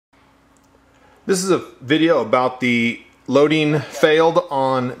This is a video about the loading failed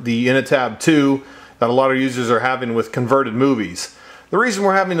on the Innotab 2 that a lot of users are having with converted movies. The reason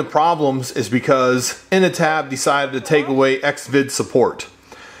we're having the problems is because Innotab decided to take away Xvid support.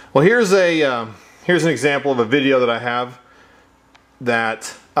 Well, here's an example of a video that I have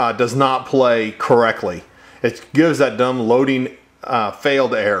that does not play correctly. It gives that dumb loading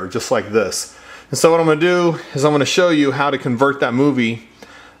failed error, just like this. And so what I'm going to do is I'm going to show you how to convert that movie,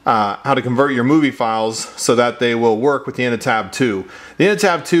 how to convert your movie files so that they will work with the Innotab 2. The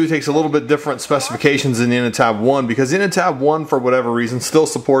Innotab 2 takes a little bit different specifications than the Innotab 1 because the Innotab 1, for whatever reason, still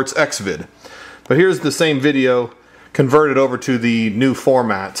supports Xvid. But here's the same video converted over to the new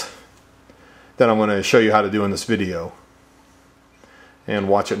format that I'm going to show you how to do in this video. And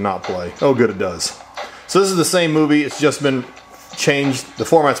watch it not play. Oh good, it does. So this is the same movie, it's just been changed, the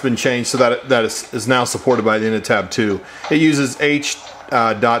format's been changed so that that is now supported by the Innotab 2. It uses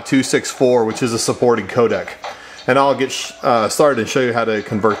H.264, which is a supported codec. And I'll get started and show you how to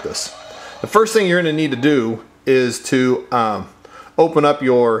convert this. The first thing you're going to need to do is to open up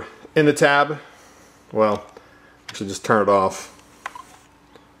your Innotab. Well, actually just turn it off.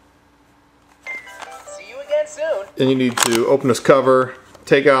 See you again soon. And you need to open this cover,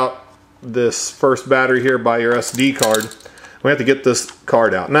 take out this first battery here by your SD card. We have to get this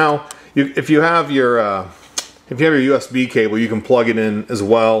card out. Now, if you have your USB cable, you can plug it in as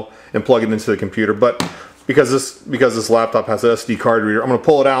well and plug it into the computer. But because this laptop has an SD card reader, I'm going to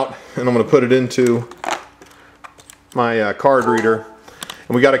pull it out and I'm going to put it into my card reader.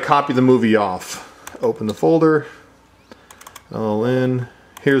 And we got to copy the movie off. Open the folder. All in.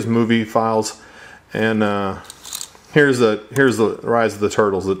 Here's movie files, and here's the Rise of the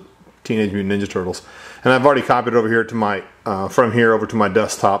Turtles, the Teenage Mutant Ninja Turtles. And I've already copied it over here to my from here over to my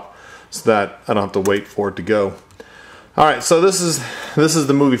desktop, so that I don't have to wait for it to go. All right, so this is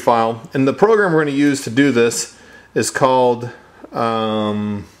the movie file, and the program we're going to use to do this is called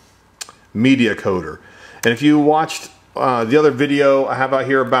MediaCoder. And if you watched the other video I have out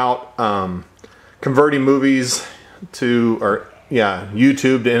here about converting movies to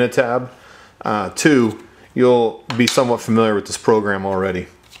YouTube to Innotab 2, you'll be somewhat familiar with this program already.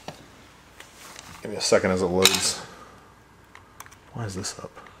 Give me a second as it loads. Why is this up?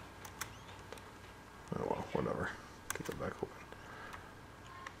 Oh well, whatever. Get it back open.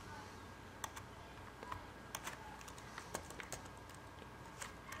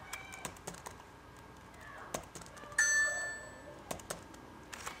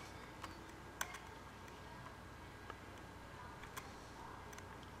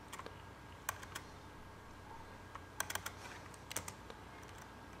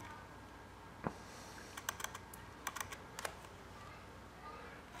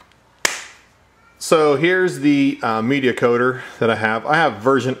 So here's the MediaCoder that I have. I have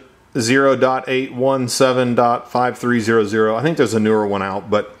version 0.817.5300. I think there's a newer one out,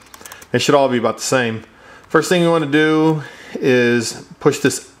 but they should all be about the same. First thing you want to do is push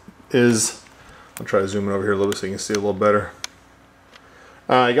this. I'll try to zoom it over here a little bit so you can see a little better.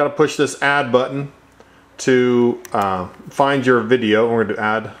 You got to push this add button to find your video. We're going to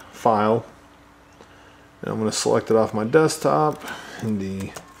add file. And I'm going to select it off my desktop in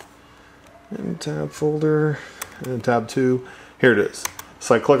the Innotab folder, Innotab 2. Here it is.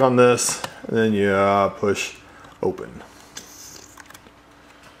 So I click on this, and then you push open.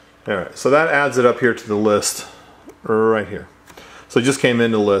 Alright, so that adds it up here to the list, right here. So it just came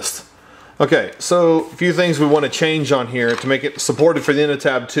in the list. Okay, so a few things we want to change on here to make it supported for the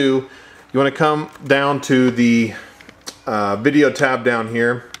Innotab 2. You want to come down to the video tab down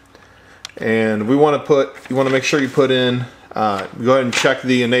here, and you want to make sure you put in go ahead and check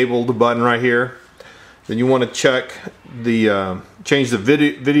the enabled button right here. Then you want to check the change the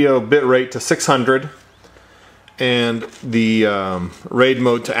video bit rate to 600 and the RAID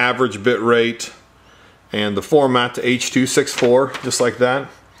mode to average bit rate and the format to H.264, just like that.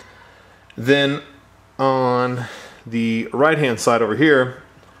 Then on the right hand side over here,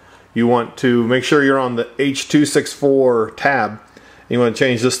 you want to make sure you're on the H.264 tab. You want to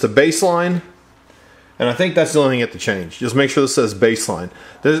change this to baseline. And I think that's the only thing you have to change. Just make sure this says baseline.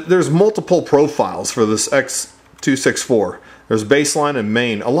 There's multiple profiles for this X264. There's baseline and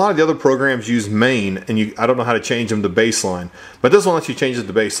main. A lot of the other programs use main, and I don't know how to change them to baseline. But this one lets you change it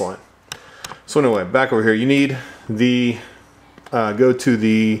to baseline. So anyway, back over here, you need the go to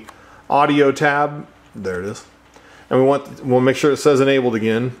the audio tab. There it is. And we'll make sure it says enabled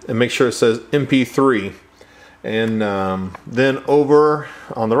again, and make sure it says MP3. And then over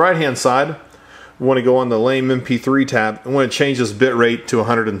on the right hand side, we want to go on the lame MP3 tab and want to change this bit rate to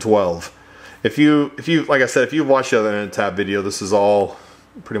 112. If you like I said, if you've watched the other Innotab video, this is all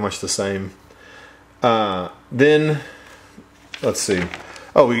pretty much the same. Then, let's see.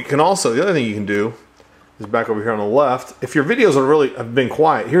 Oh, we can also, the other thing you can do is back over here on the left. If your videos have been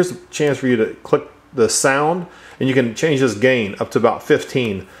quiet, here's a chance for you to click the sound, and you can change this gain up to about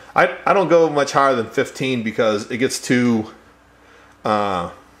 15. I don't go much higher than 15 because it gets too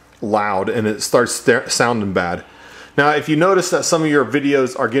loud and it starts sounding bad. Now, if you notice that some of your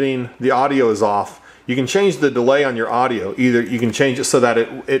videos are getting, the audio is off, you can change the delay on your audio. Either you can change it so that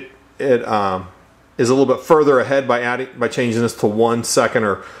it is a little bit further ahead by changing this to 1 second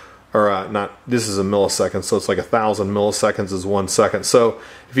or not. This is a millisecond, so it's like 1,000 milliseconds is 1 second. So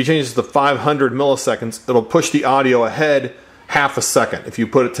if you change this to 500 milliseconds, it'll push the audio ahead half a second. If you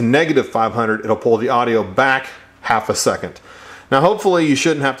put it to negative 500, it'll pull the audio back half a second. Now, hopefully you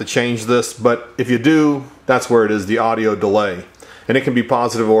shouldn't have to change this, but if you do, that's where it is, the audio delay. And it can be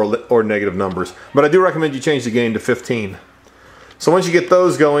positive or negative numbers. But I do recommend you change the gain to 15. So once you get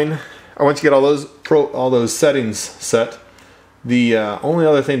those going, or once you get all those settings set, the only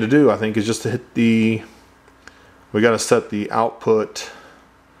other thing to do, I think, is just to hit we got to set the output.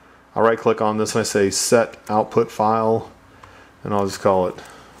 I'll right click on this and I say set output file, and I'll just call it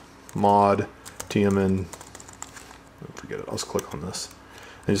mod tmn. Forget it, I'll just click on this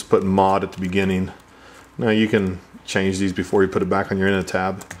and just put mod at the beginning. Now you can change these before you put it back on your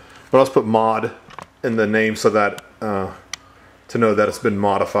Innotab, but I'll just put mod in the name so that to know that it's been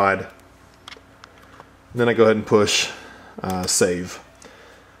modified. Then I go ahead and push save.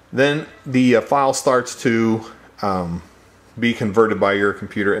 Then the file starts to be converted by your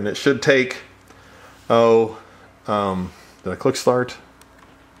computer, and it should take, did I click start?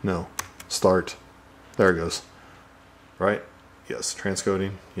 No, start. There it goes. Right? Yes.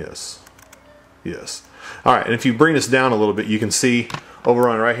 Transcoding. Yes. Yes. All right, and if you bring this down a little bit, you can see over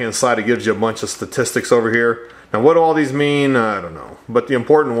on the right hand side it gives you a bunch of statistics over here. Now what do all these mean? I don't know, but the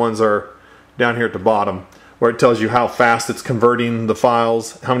important ones are down here at the bottom, where it tells you how fast it's converting the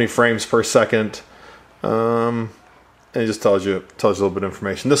files, how many frames per second, and it just tells you a little bit of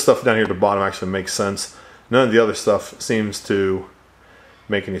information. This stuff down here at the bottom actually makes sense. None of the other stuff seems to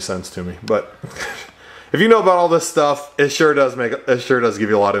make any sense to me, but if you know about all this stuff, it sure does give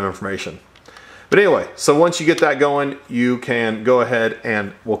you a lot of information. But anyway, so once you get that going, you can go ahead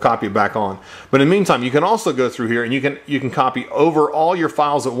and we'll copy it back on. But in the meantime, you can also go through here and you can copy over all your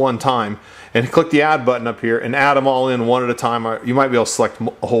files at one time and click the add button up here and add them all in one at a time. You might be able to select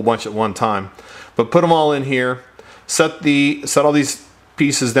a whole bunch at one time, but put them all in here. Set all these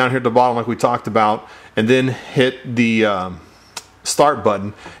pieces down here at the bottom like we talked about, and then hit the start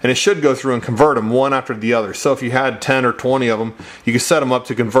button, and it should go through and convert them one after the other. So if you had 10 or 20 of them, you can set them up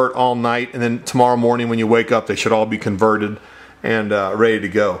to convert all night, and then tomorrow morning when you wake up, they should all be converted and ready to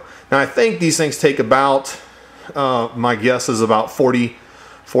go. Now I think these things take about, my guess is about 40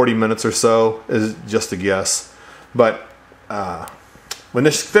 minutes or so, is just a guess. But when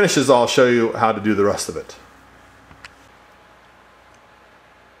this finishes, I'll show you how to do the rest of it.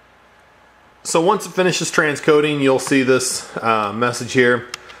 So once it finishes transcoding, you'll see this message here,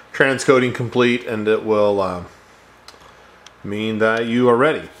 transcoding complete, and it will mean that you are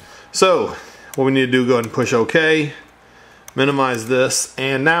ready. So what we need to do, go ahead and push OK, minimize this,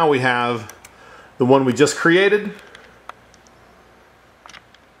 and now we have the one we just created.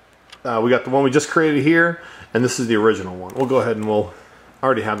 We got the one we just created here, and this is the original one. We'll go ahead and I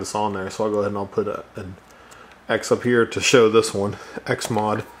already have this on there, so I'll go ahead and I'll put an X up here to show this one,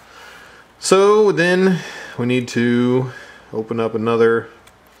 Xmod. So then we need to open up another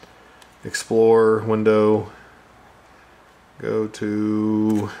Explorer window, go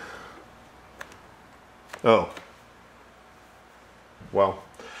to, well,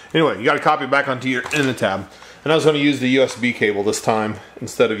 anyway, you got to copy it back onto your Innotab. And I was going to use the USB cable this time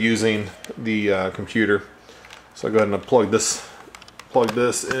instead of using the computer. So I go ahead and plug this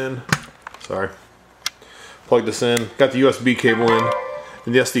in. Sorry. Plug this in. Got the USB cable in.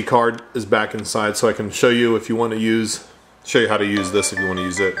 And the SD card is back inside, so I can show you if you want to show you how to use this if you want to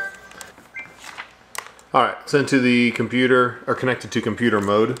use it. Alright, it's into the computer, or connected to computer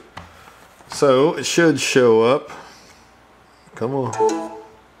mode. So it should show up. Come on.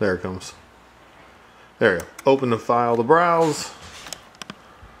 There it comes. There you go. Open the file to browse.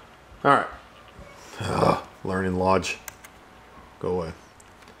 Alright. Learning Lodge. Go away.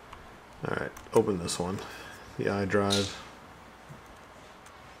 Alright, open this one. The iDrive.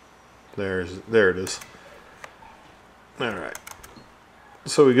 There it is. Alright.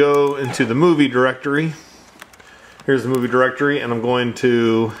 So we go into the movie directory. Here's the movie directory, and I'm going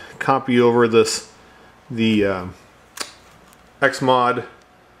to copy over the Xmod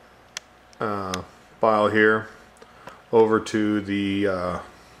file here over to the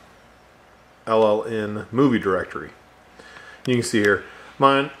LLN movie directory. You can see here,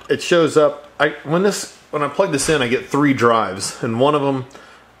 mine, it shows up, when I plug this in, I get 3 drives, and one of them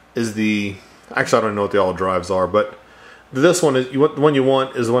is actually I don't know what the all drives are, but this one, the one you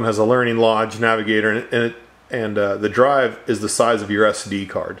want is the one that has a Learning Lodge navigator, and the drive is the size of your SD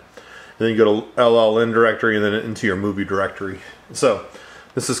card. And then you go to LLN directory and then into your movie directory. So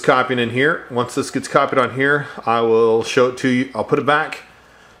this is copying in here. Once this gets copied on here, I will show it to you. I'll put it back,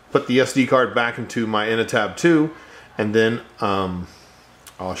 put the SD card back into my Innotab 2, and then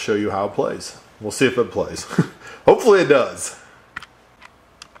I'll show you how it plays. We'll see if it plays. Hopefully it does.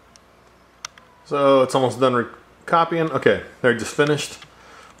 So it's almost done copying. Okay, they're just finished.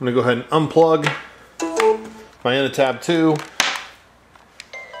 I'm gonna go ahead and unplug my Innotab 2.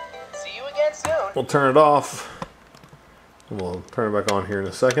 See you again soon. We'll turn it off. We'll turn it back on here in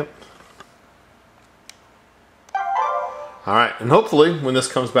a second. Alright, and hopefully when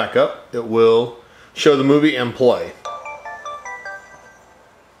this comes back up, it will show the movie and play.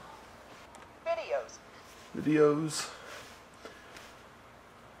 Videos.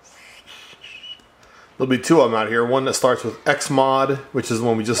 There'll be 2 of them out here. One that starts with Xmod, which is the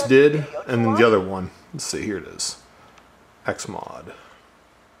one we just did, and then the other one. Let's see, here it is. Xmod.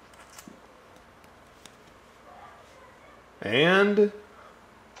 And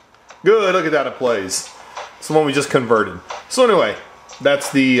good, look at that, it plays. It's the one we just converted. So anyway,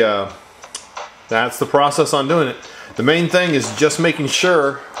 that's the process on doing it. The main thing is just making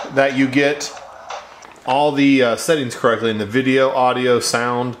sure that you get all the settings correctly in the video, audio,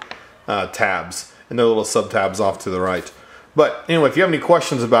 sound tabs, and the little sub tabs off to the right. But anyway, if you have any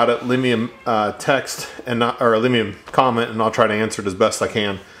questions about it, leave me a text or leave me a comment, and I'll try to answer it as best I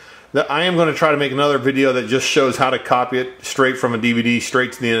can. I am going to try to make another video that just shows how to copy it straight from a DVD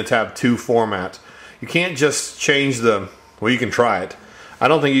straight to the Innotab 2 format. You can't just change well, you can try it. I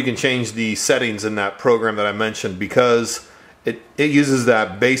don't think you can change the settings in that program that I mentioned because it uses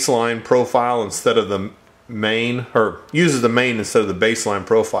that baseline profile instead of the main, or uses the main instead of the baseline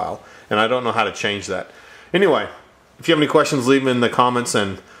profile, and I don't know how to change that. Anyway, if you have any questions, leave them in the comments,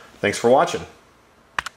 and thanks for watching.